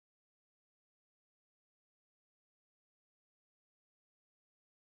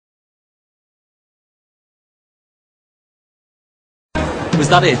Was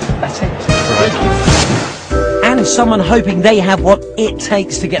that it? That's it. Right. And someone hoping they have what it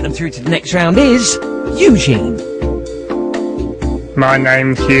takes to get them through to the next round is Eugene. My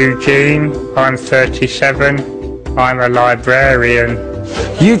name's Eugene. I'm 37. I'm a librarian.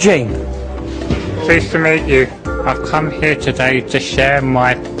 Eugene. Pleased to meet you. I've come here today to share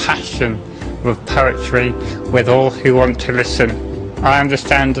my passion with poetry with all who want to listen. I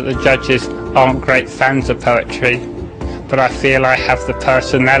understand that the judges aren't great fans of poetry, but I feel I have the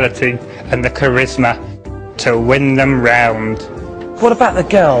personality and the charisma to win them round. What about the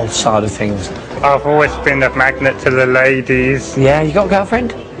girl side of things? I've always been a magnet to the ladies. Yeah, you got a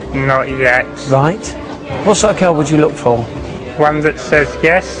girlfriend? Not yet. Right. What sort of girl would you look for? One that says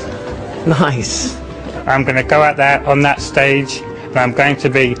yes. Nice. I'm going to go out there on that stage and I'm going to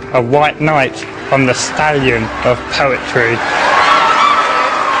be a white knight on the stallion of poetry.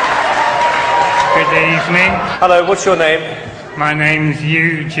 Good evening. Hello, what's your name? My name's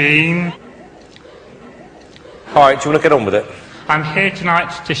Eugene. Alright, do you want to get on with it? I'm here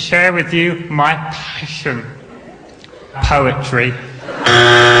tonight to share with you my passion. Poetry.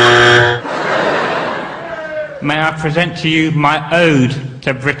 May I present to you my ode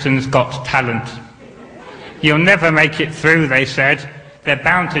to Britain's Got Talent. You'll never make it through, they said. They're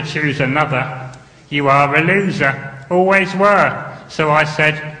bound to choose another. You are a loser, always were. So I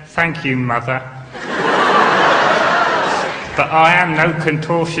said, thank you, mother. But I am no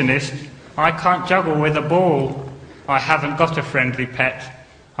contortionist. I can't juggle with a ball. I haven't got a friendly pet.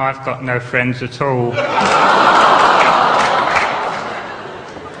 I've got no friends at all.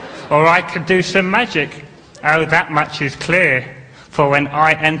 Or I could do some magic. Oh, that much is clear. For when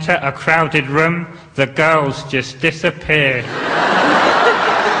I enter a crowded room, the girls just disappear.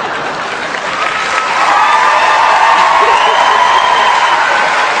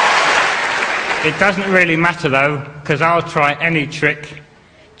 It doesn't really matter though, because I'll try any trick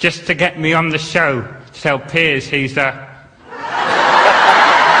just to get me on the show. Tell Piers he's a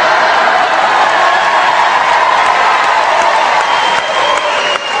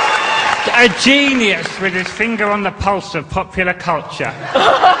genius with his finger on the pulse of popular culture.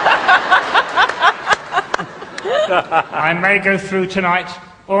 I may go through tonight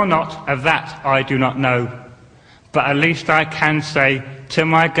or not, of that I do not know. But at least I can say to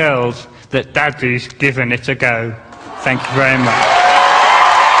my girls that Daddy's given it a go. Thank you very much.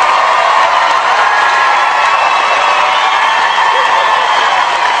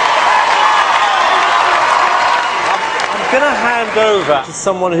 I'm going to hand over to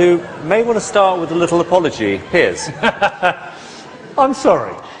someone who may want to start with a little apology. Piers. I'm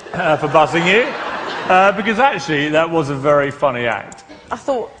sorry for buzzing you, because actually that was a very funny act. I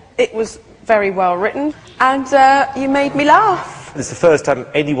thought it was very well written, and you made me laugh. It's the first time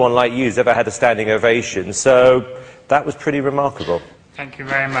anyone like you's ever had a standing ovation, so that was pretty remarkable. Thank you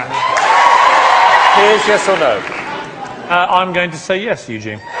very much. Piers, yes or no? I'm going to say yes,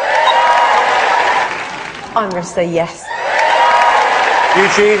 Eugene. I'm going to say yes.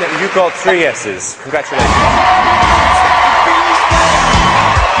 Eugene, you got 3 yeses. Congratulations.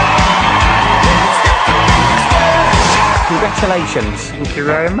 Congratulations. Thank you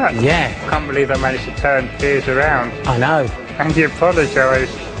very much. Yeah. I can't believe I managed to turn Piers around. I know. And you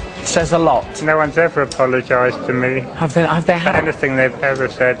apologised. It says a lot. No one's ever apologised to me Have they for had? anything they've ever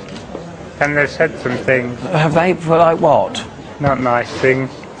said. And they've said some things, Have they, for like what? not nice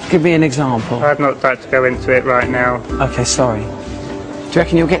things. Give me an example. I'd not like to go into it right now. Okay, sorry. Do you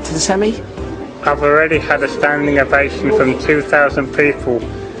reckon you'll get to the semi? I've already had a standing ovation from 2,000 people.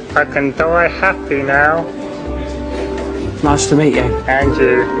 I can die happy now. Nice to meet you. And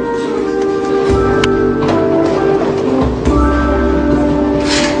you.